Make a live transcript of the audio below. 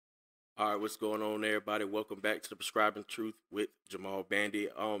All right, what's going on, everybody? Welcome back to the Prescribing Truth with Jamal Bandy.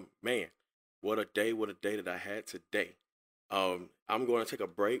 Man, what a day that I had today. I'm going to take a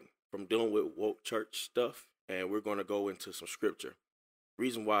break from dealing with woke church stuff, and we're going to go into some scripture.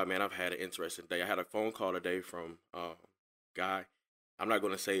 Reason why, man, I've had an interesting day. I had a phone call today from a guy. I'm not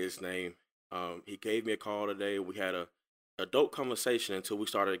going to say his name. He gave me a call today. We had a adult conversation until we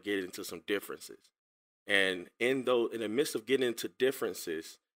started getting into some differences. And in the midst of getting into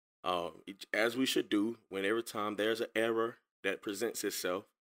differences, as we should do, when every time there's an error that presents itself,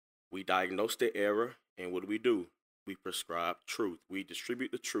 we diagnose the error, and what do? We prescribe truth. We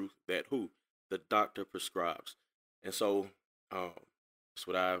distribute the truth that who the doctor prescribes, and so that's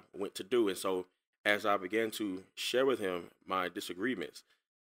what I went to do. And so as I began to share with him my disagreements,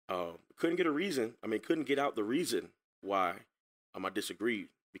 couldn't get a reason. I mean, couldn't get out the reason why I disagreed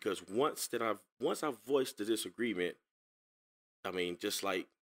because once I voiced the disagreement, I mean, just like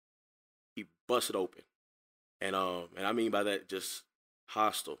he busted open, and I mean by that just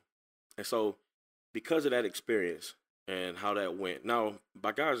hostile. And so because of that experience and how that went, now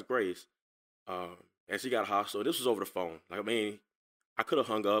by God's grace, um, as he got hostile, this was over the phone. Like I mean, I could have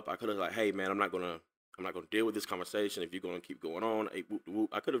hung up. I could have like, hey man, I'm not gonna deal with this conversation if you're gonna keep going on. Hey, whoop,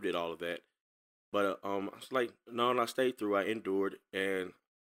 whoop. I could have did all of that, but I was like, no, and I stayed through. I endured, and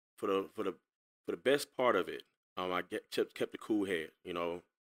for the best part of it, kept a cool head.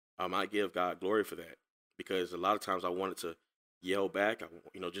 I give God glory for that because a lot of times I wanted to yell back.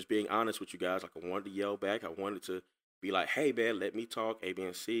 Just being honest with you guys, like I wanted to yell back. I wanted to be like, hey man, let me talk A, B,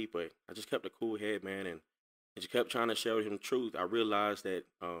 and C. But I just kept a cool head, man, and just kept trying to share with him the truth. I realized that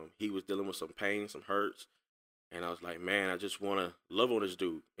he was dealing with some pain, some hurts, and I was like, man, I just want to love on this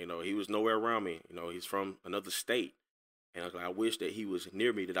dude. He was nowhere around me. He's from another state. And I was like, I wish that he was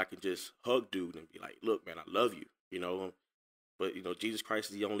near me that I could just hug dude and be like, look, man, I love you, But, Jesus Christ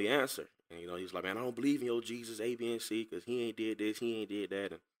is the only answer. And, he's like, man, I don't believe in your Jesus, A, B, and C, because he ain't did this, he ain't did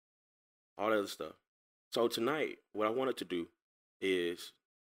that, and all that other stuff. So tonight, what I wanted to do is,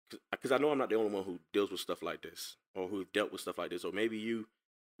 because I know I'm not the only one who deals with stuff like this or who dealt with stuff like this. Or maybe you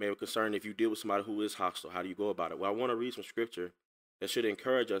may have a concern if you deal with somebody who is hostile, how do you go about it? Well, I want to read some scripture that should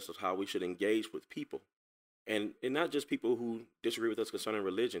encourage us of how we should engage with people. And not just people who disagree with us concerning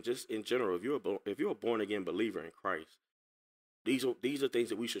religion, just in general. If you're a born again believer in Christ, these are things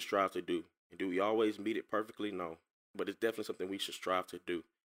that we should strive to do. And do we always meet it perfectly? No, but it's definitely something we should strive to do.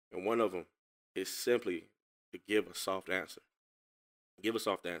 And one of them is simply to give a soft answer. Give a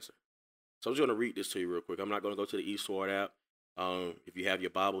soft answer. So I'm just going to read this to you real quick. I'm not going to go to the eSword app. If you have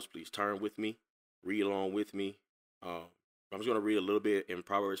your Bibles, please turn with me, read along with me. I'm just going to read a little bit in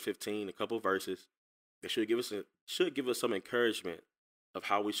Proverbs 15, a couple of verses. It should give us some encouragement of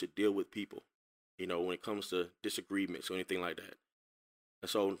how we should deal with people, when it comes to disagreements or anything like that. And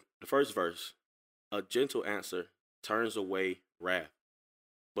so the first verse, a gentle answer turns away wrath,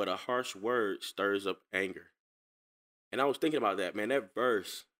 but a harsh word stirs up anger. And I was thinking about that, man. That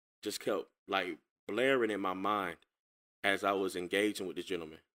verse just kept like blaring in my mind as I was engaging with this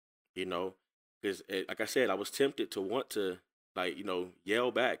gentleman, because like I said, I was tempted to want to like,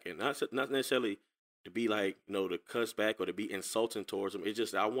 yell back and not necessarily to be like, to cuss back or to be insulting towards him. It's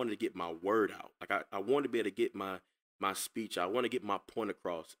just I wanted to get my word out. Like I wanted to be able to get my speech. I want to get my point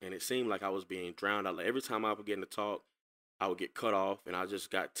across. And it seemed like I was being drowned out. Like every time I would get to talk, I would get cut off, and I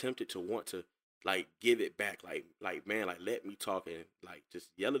just got tempted to want to like give it back. Like man, like let me talk and like just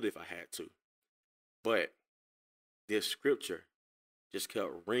yell it if I had to. But this scripture just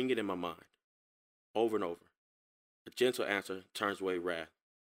kept ringing in my mind over and over. A gentle answer turns away wrath.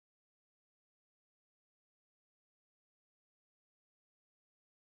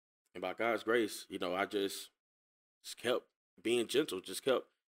 And by God's grace, I just kept being gentle, just kept,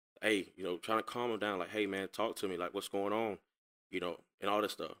 hey, trying to calm him down. Like, hey, man, talk to me. Like, what's going on? And all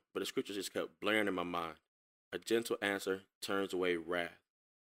this stuff. But the scripture just kept blaring in my mind. A gentle answer turns away wrath,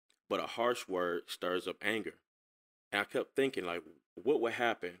 but a harsh word stirs up anger. And I kept thinking, like, what would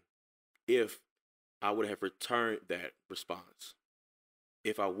happen if I would have returned that response?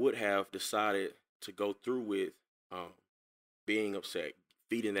 If I would have decided to go through with being upset,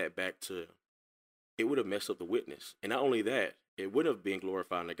 feeding that back to him, it would have messed up the witness. And not only that, it would have been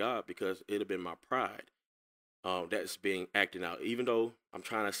glorifying to God because it'd have been my pride that's being acting out. Even though I'm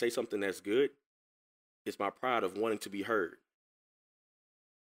trying to say something that's good, it's my pride of wanting to be heard.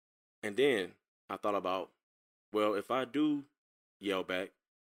 And then I thought about, well, if I do yell back,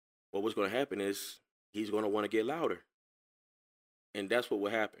 well, what's going to happen is he's going to want to get louder. And that's what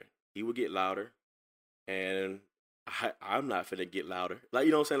would happen. He would get louder, and I'm not finna get louder. Like,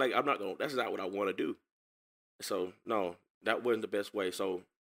 you know what I'm saying? Like, I'm not going to, that's not what I want to do. So, no, that wasn't the best way. So,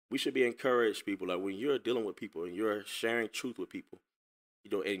 we should be encouraged, people. Like when you're dealing with people and you're sharing truth with people,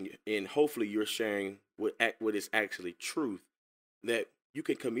 and hopefully you're sharing what is actually truth, that you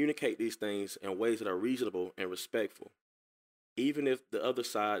can communicate these things in ways that are reasonable and respectful, even if the other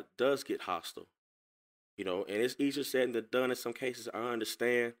side does get hostile. And it's easier said than done in some cases. I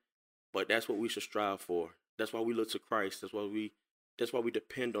understand, but that's what we should strive for. That's why we look to Christ. That's why we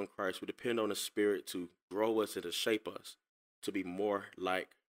depend on Christ. We depend on the Spirit to grow us and to shape us to be more like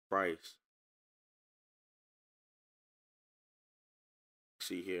Christ.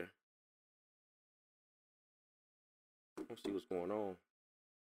 See here. Let's see what's going on.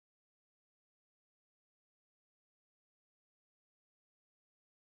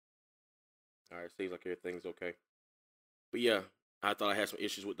 All right, seems like everything's okay. But yeah, I thought I had some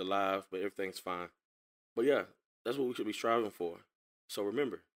issues with the live, but everything's fine. But yeah, that's what we should be striving for. So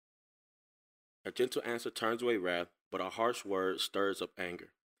remember, a gentle answer turns away wrath, but a harsh word stirs up anger.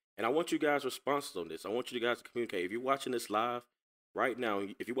 And I want you guys' responses on this. I want you guys to communicate. If you're watching this live right now,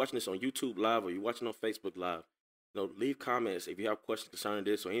 if you're watching this on YouTube live or you're watching on Facebook live, leave comments if you have questions concerning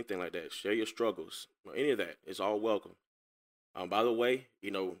this or anything like that. Share your struggles or any of that. It's all welcome. By the way,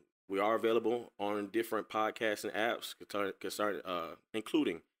 we are available on different podcasting apps,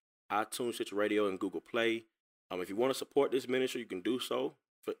 including iTunes, Stitcher Radio, and Google Play. If you want to support this ministry, you can do so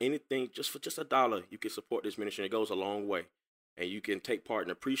for anything. For just $1, you can support this ministry. It goes a long way, and you can take part in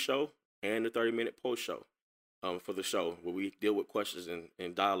the pre-show and the 30-minute post-show for the show, where we deal with questions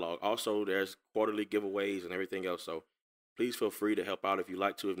and dialogue. Also, there's quarterly giveaways and everything else. So please feel free to help out if you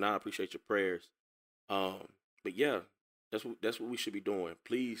like to. If not, I appreciate your prayers. But yeah, that's what we should be doing.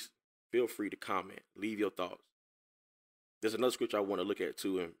 Please feel free to comment, leave your thoughts. There's another scripture I want to look at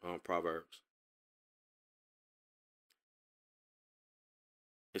too in Proverbs.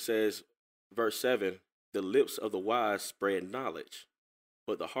 It says, verse 7, the lips of the wise spread knowledge,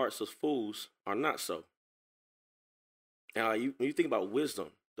 but the hearts of fools are not so. Now, when you think about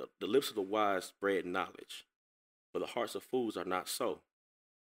wisdom, the lips of the wise spread knowledge, but the hearts of fools are not so.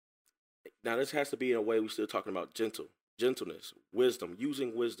 Now, this has to be in a way we're still talking about gentleness, wisdom,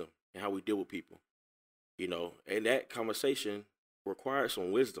 using wisdom and how we deal with people. And that conversation required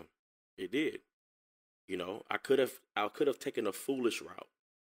some wisdom. It did. I could have taken a foolish route.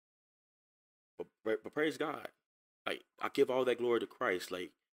 But praise God. Like, I give all that glory to Christ.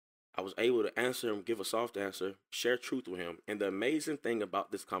 Like, I was able to answer him, give a soft answer, share truth with him. And the amazing thing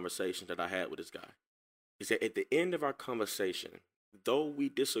about this conversation that I had with this guy is that at the end of our conversation, though we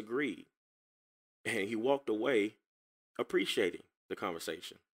disagreed, and he walked away appreciating the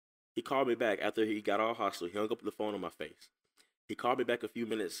conversation. He called me back after he got all hostile. He hung up the phone on my face. He called me back a few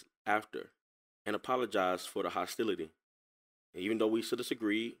minutes after and apologized for the hostility. And even though we still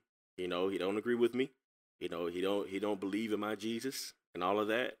disagreed, he don't agree with me. He don't believe in my Jesus and all of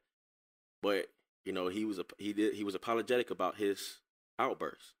that. But he was apologetic about his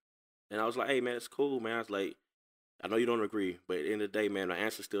outburst. And I was like, hey man, it's cool, man. I was like, I know you don't agree, but at the end of the day, man, the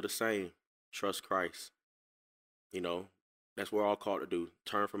answer's still the same. Trust Christ. That's what we're all called to do.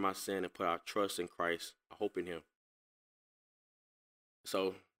 Turn from our sin and put our trust in Christ. I hope in him.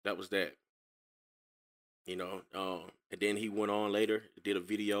 So that was that. And then he went on later, did a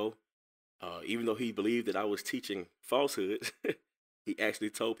video. Even though he believed that I was teaching falsehoods, he actually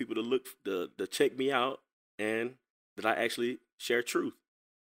told people to check me out and that I actually share truth,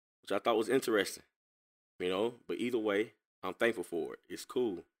 which I thought was interesting. But either way, I'm thankful for it. It's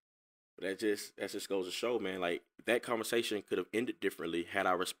cool. But that just goes to show, man, like that conversation could have ended differently had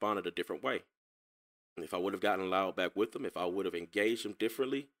I responded a different way. And if I would have gotten loud back with him, if I would have engaged him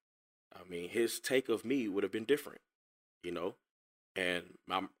differently, his take of me would have been different, And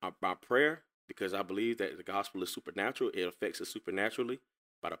my prayer, because I believe that the gospel is supernatural, it affects us supernaturally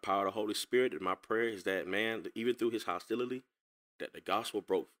by the power of the Holy Spirit. And my prayer is that, man, even through his hostility, that the gospel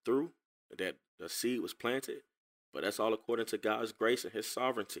broke through, that the seed was planted. But that's all according to God's grace and his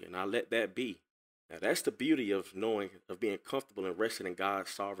sovereignty. And I let that be. Now, that's the beauty of being comfortable and resting in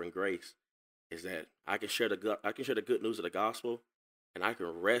God's sovereign grace, is that I can share the good news of the gospel, and I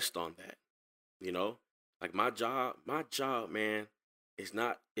can rest on that. Like my job, man, is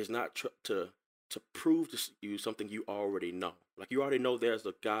not to prove to you something you already know. Like, you already know there's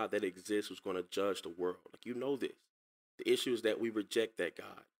a God that exists who's going to judge the world. Like, this. The issue is that we reject that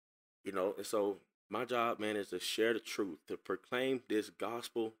God. And so my job, man, is to share the truth, to proclaim this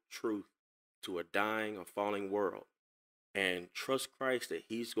gospel truth to a dying or falling world, and trust Christ that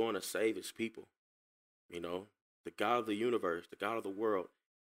he's going to save his people. The God of the universe, the God of the world,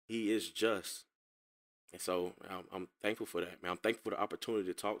 he is just. And so I'm thankful for that, man. I'm thankful for the opportunity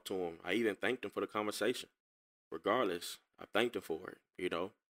to talk to him. I even thanked him for the conversation. Regardless, I thanked him for it,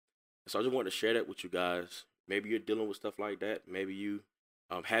 So I just wanted to share that with you guys. Maybe you're dealing with stuff like that. Maybe you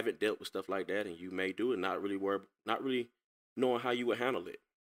haven't dealt with stuff like that, and you may do it, not really knowing how you would handle it.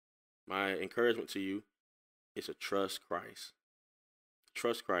 My encouragement to you is to trust Christ.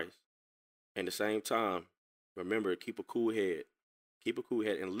 Trust Christ. And at the same time, remember, keep a cool head. Keep a cool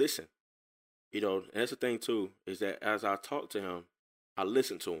head and listen. And that's the thing too, is that as I talked to him, I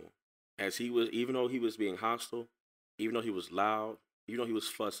listened to him. As he was, even though he was being hostile, even though he was loud, even though he was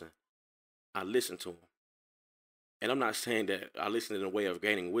fussing, I listened to him. And I'm not saying that I listened in a way of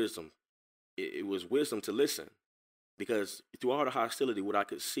gaining wisdom. It was wisdom to listen. Because through all the hostility, what I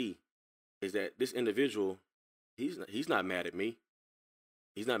could see is that this individual, he's not mad at me.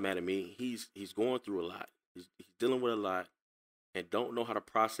 He's not mad at me. He's going through a lot. He's dealing with a lot and don't know how to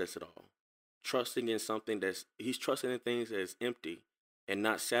process it all. Trusting in something he's trusting in things that's empty and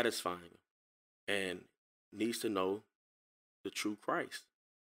not satisfying him, and needs to know the true Christ.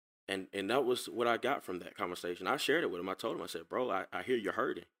 And that was what I got from that conversation. I shared it with him. I told him, I said, bro, I hear you're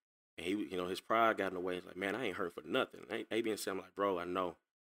hurting. And he, his pride got in the way. He's like, man, I ain't hurting for nothing. I being said, I'm like, bro, I know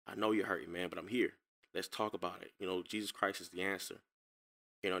you're hurting, man, but I'm here. Let's talk about it. Jesus Christ is the answer.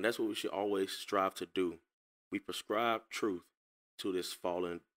 And that's what we should always strive to do. We prescribe truth to this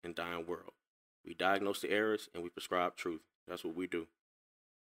fallen and dying world. We diagnose the errors and we prescribe truth. That's what we do.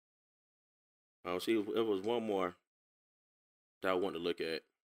 See, if there was one more that I want to look at.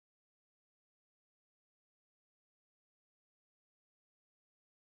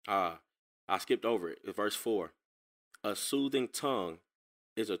 I skipped over it. Verse 4. A soothing tongue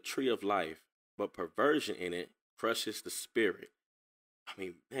is a tree of life, but perversion in it crushes the spirit. I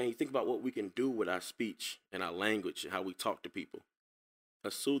mean, man, you think about what we can do with our speech and our language and how we talk to people.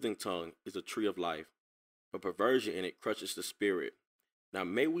 A soothing tongue is a tree of life, but perversion in it crushes the spirit. Now,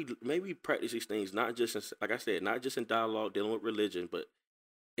 may we practice these things not just in, like I said, not just in dialogue dealing with religion, but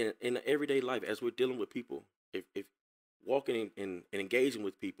in everyday life as we're dealing with people. If walking and engaging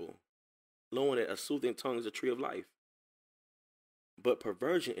with people, knowing that a soothing tongue is a tree of life, but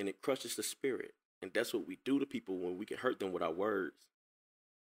perversion in it crushes the spirit, and that's what we do to people when we can hurt them with our words.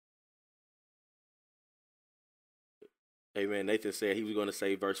 Amen. Nathan said he was going to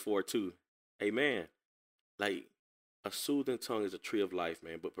say verse 4 too. Amen. Like, a soothing tongue is a tree of life,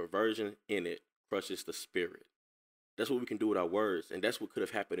 man, but perversion in it crushes the spirit. That's what we can do with our words, and that's what could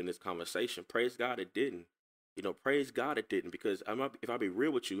have happened in this conversation. Praise God it didn't. Praise God it didn't, because if I be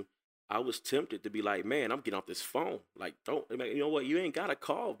real with you, I was tempted to be like, man, I'm getting off this phone. Like, you know what? You ain't got to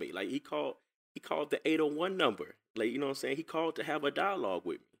call me. Like, he called the 801 number. Like, you know what I'm saying? He called to have a dialogue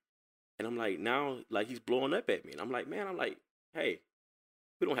with me. And I'm like, now, like, he's blowing up at me. And I'm like, hey,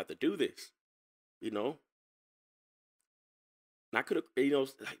 we don't have to do this, And I could have,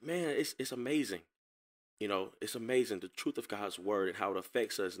 like, man, it's amazing. It's amazing, the truth of God's word and how it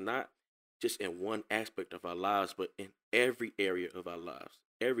affects us, not just in one aspect of our lives, but in every area of our lives,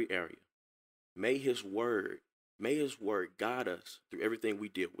 every area. May his word guide us through everything we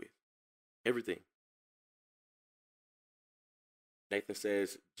deal with, everything. Nathan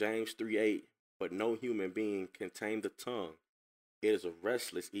says, James 3:8, but no human being can tame the tongue. It is a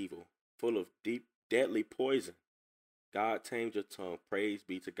restless evil, full of deep, deadly poison. God tamed your tongue. Praise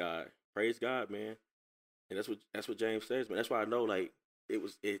be to God. Praise God, man. And that's what James says, man. That's why I know, like, it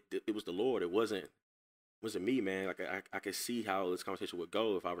was the Lord. It wasn't me, man. Like, I could see how this conversation would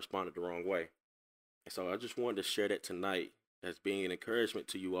go if I responded the wrong way. And so I just wanted to share that tonight as being an encouragement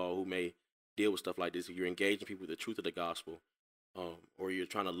to you all who may deal with stuff like this. If you're engaging people with the truth of the gospel, or you're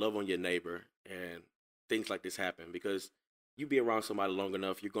trying to love on your neighbor, and things like this happen, because you be around somebody long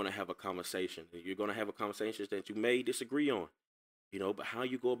enough, you're going to have a conversation. You're going to have a conversation that you may disagree on, but how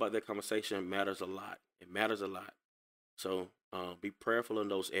you go about that conversation matters a lot. It matters a lot. So be prayerful in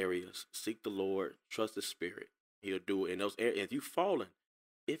those areas. Seek the Lord. Trust the Spirit. He'll do it in those areas. If you've fallen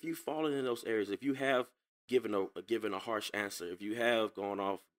in those areas, if you have given a harsh answer, if you have gone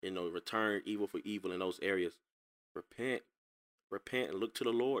off, return evil for evil in those areas, repent and look to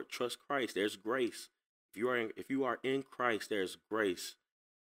the Lord. Trust Christ. There's grace. If you are in Christ, there's grace.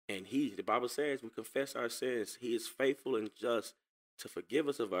 And the Bible says, we confess our sins. He is faithful and just to forgive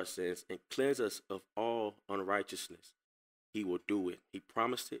us of our sins and cleanse us of all unrighteousness. He will do it. He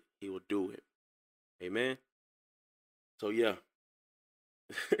promised it. He will do it. Amen. So yeah.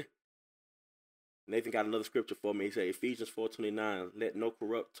 Nathan got another scripture for me. He said, Ephesians 4:29, let no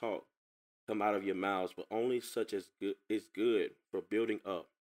corrupt talk come out of your mouths, but only such as is good for building up,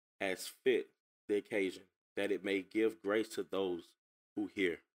 as fit the occasion, that it may give grace to those who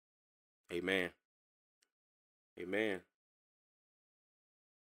hear. Amen. Amen.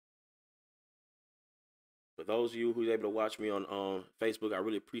 For those of you who's able to watch me on Facebook, I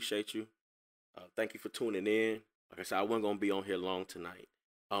really appreciate you. Thank you for tuning in. Like I said, I wasn't going to be on here long tonight.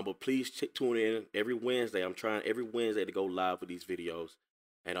 But please tune in every Wednesday. I'm trying every Wednesday to go live with these videos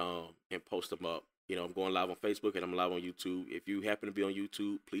and post them up. You know, I'm going live on Facebook and I'm live on YouTube. If you happen to be on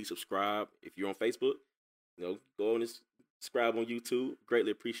YouTube, please subscribe. If you're on Facebook, you know, go and subscribe on YouTube. Greatly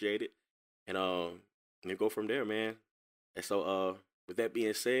appreciate it. And go from there, man. And so with that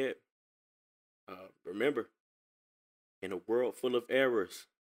being said, remember, in a world full of errors,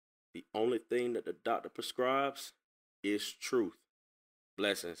 the only thing that the doctor prescribes is truth.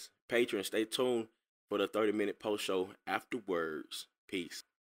 Blessings. Patrons, stay tuned for the 30-minute post show afterwards. Peace.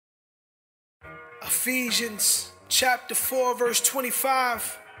 Ephesians chapter 4, verse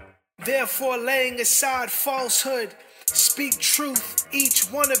 25. Therefore, laying aside falsehood, speak truth, each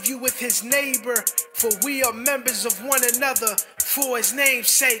one of you with his neighbor, for we are members of one another. For his name's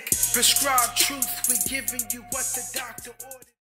sake, prescribe truth. We're giving you what the doctor ordered.